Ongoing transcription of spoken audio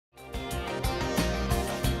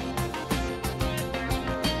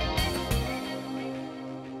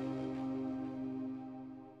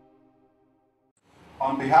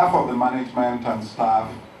On behalf of the management and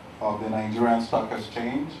staff of the Nigerian Stock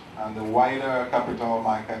Exchange and the wider capital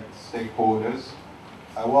market stakeholders,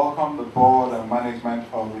 I welcome the board and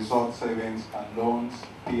management of Resort Savings and Loans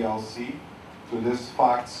PLC to this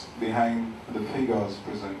facts behind the figures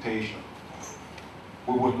presentation.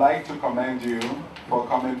 We would like to commend you for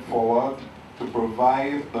coming forward to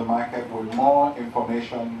provide the market with more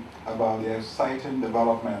information about the exciting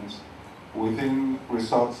developments within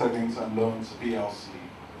Resort Savings and Loans PLC.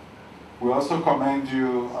 We also commend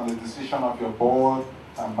you on the decision of your board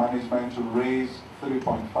and management to raise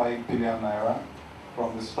 3.5 billion naira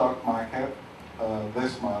from the stock market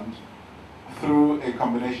this month through a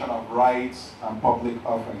combination of rights and public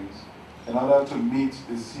offerings in order to meet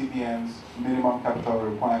the CBN's minimum capital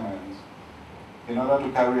requirements in order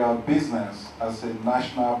to carry out business as a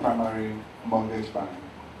national primary mortgage bank.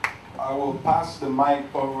 I will pass the mic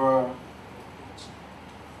over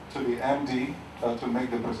to the MD to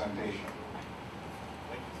make the presentation.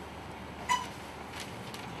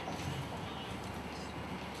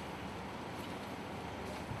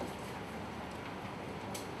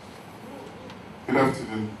 Good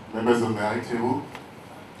afternoon, members of the high table,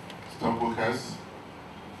 stockbrokers,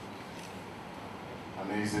 and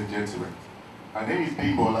ladies and gentlemen. My name is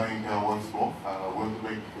Olayinka once more, and I want to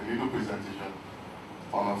make a little presentation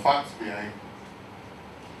on the facts behind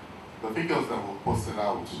the figures that were posted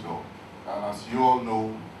out. And as you all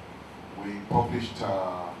know, we published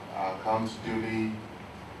our accounts duly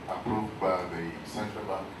approved by the central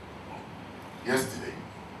bank yesterday.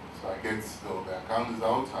 So I guess the account is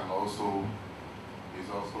out and also is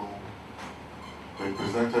also been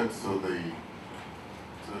presented to the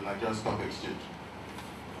Nigerian Stock Exchange.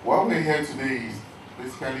 What we're here today is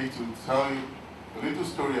basically to tell you a little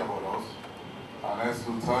story about us, and as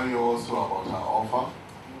to tell you also about our offer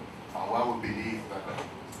and why we believe that the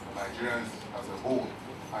Nigerians as a whole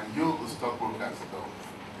and you, the stockbrokers,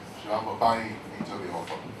 should have a buy-in into the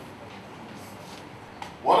offer.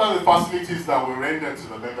 What are the facilities that we render to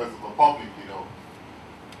the members of the public?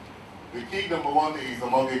 The key number one is the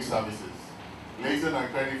mortgage services, leasing and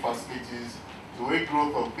credit facilities to aid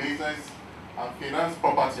growth of business and finance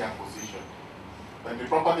property acquisition. Then the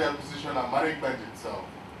property acquisition and management itself,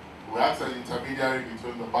 we act as an intermediary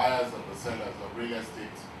between the buyers and the sellers of real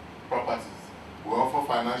estate properties. We offer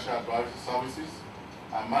financial advisory services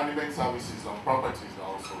and management services on properties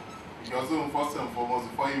also. Because first and foremost,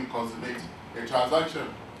 before you consummate a transaction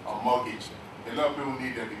on mortgage, a lot of people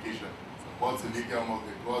need education. What's a legal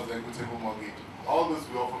mortgage? What's the equitable mortgage? All this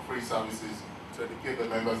we offer free services to educate the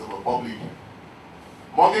members of the public.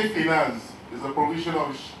 Mortgage finance is a provision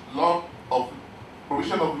of loan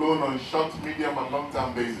on short, medium, and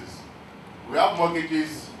long-term basis. We have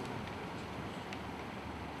mortgages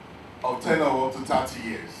of tenure up to 30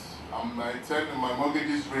 years. My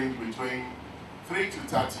mortgages range between 3 to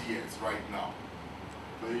 30 years right now.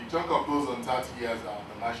 The chunk of those on 30 years are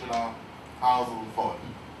the National Housing Fund.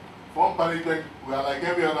 Fund management, we are like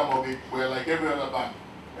every other mortgage, we are like every other bank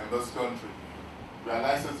in this country. We are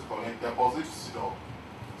licensed to collect deposits,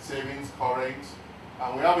 savings, current,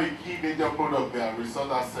 and we have a key major product there, resort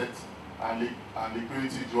assets and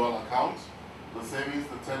liquidity dual account, the savings,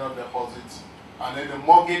 the tenor deposits, and then the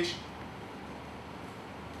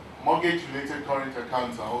mortgage-related current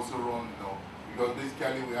accounts are also run, because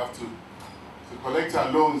basically we have to collect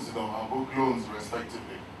our loans, and book loans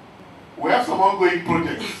respectively. We have some ongoing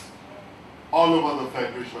projects all over the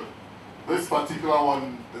Federation. This particular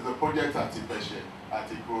one is a project at Ibeshe, at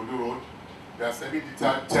Ikorodu Road. There are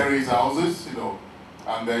semi-detached terrace houses,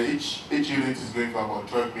 and each unit is going for about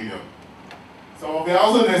 12 million. Some of the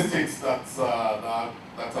housing estates that are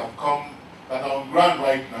on ground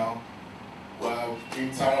right now, well, in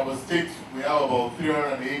Taraba State, we have about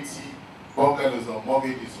 380 bungalows or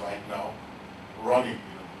mortgages right now running.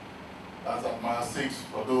 That's at Mile 6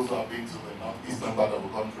 for those who have been to the northeastern part of the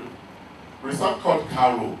country. Resort called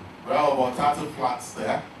Caro, we have about 30 flats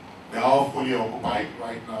there. They're all fully occupied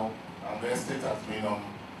right now, and the estate has been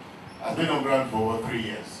on ground for over 3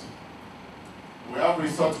 years. We have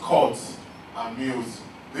resort courts and mills.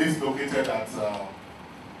 This is located at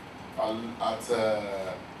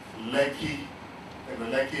Lekki, in the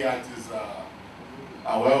Lekki Act is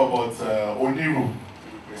well about Oniru, to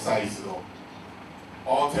be precise.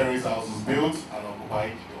 All terrace houses built and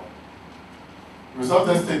occupied. Resort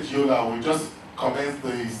Estate Yola will just commence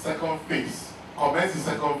the second phase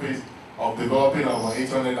of developing over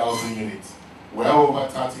 800,000 units. We have over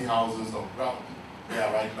 30 houses on ground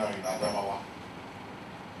there right now in Adamawa.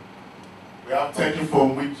 We have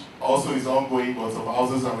Tetrifome, which also is ongoing, but some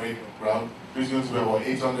houses are already ground, which is going to be about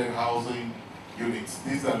 800 housing units.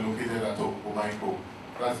 These are located at Olayinka.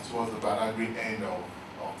 That's towards the Badagry end of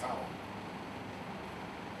town.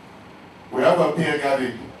 We have a pier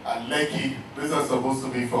garden at Lekki. These are supposed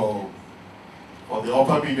to be for the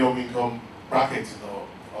upper medium income bracket,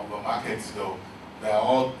 of the market, They are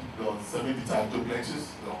all 70-type duplexes,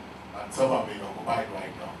 and some are being occupied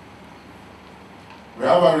right now. We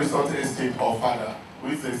have a resort estate of Fada,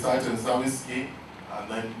 which is a site and service scheme,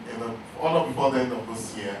 and then before the end of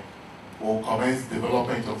this year, we'll commence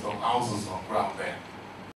development of some houses on ground there.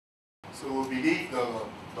 So we believe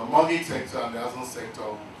the mortgage sector and the housing sector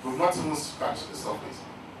will not even scratch the surface.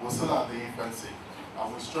 We're still at the infancy.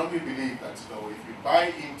 And we strongly believe that if you buy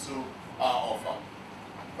into our offer,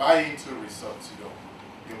 buy into resorts,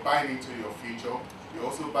 you buy into your future, you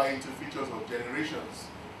also buy into futures of generations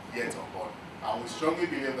yet unborn. And we strongly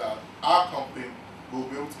believe that our company will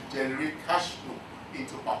be able to generate cash flow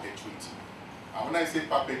into perpetuity. And when I say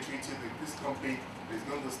perpetuity, this company is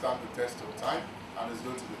going to stand the test of time and is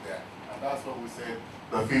going to be there. And that's what we said,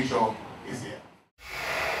 the future is here.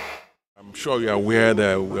 I'm sure you are aware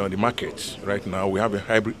that we're on the market right now. We have a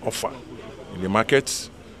hybrid offer in the market.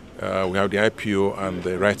 We have the IPO and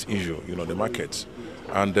the rights issue, the market.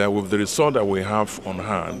 And with the result that we have on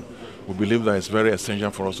hand, we believe that it's very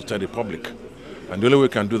essential for us to tell the public. And the only way we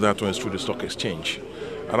can do that is through the stock exchange.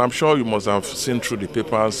 And I'm sure you must have seen through the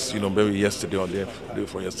papers, maybe yesterday or the day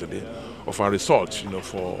before yesterday, of our results,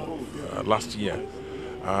 for last year.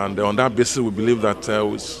 And on that basis, we believe that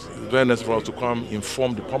it's very necessary for us to come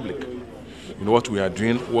inform the public, what we are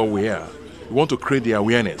doing, what we are. We want to create the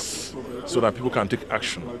awareness so that people can take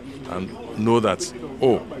action and know that,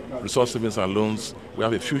 resource savings and loans, we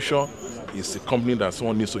have a future. It's a company that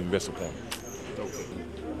someone needs to invest upon.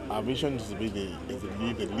 Our vision is to be the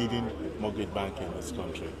leading mortgage bank in this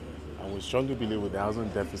country. And we strongly believe with the housing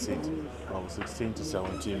deficit of 16 to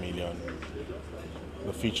 17 million,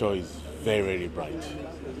 the future is very, very bright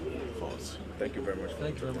for us. Thank you very much.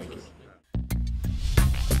 Thank you very much.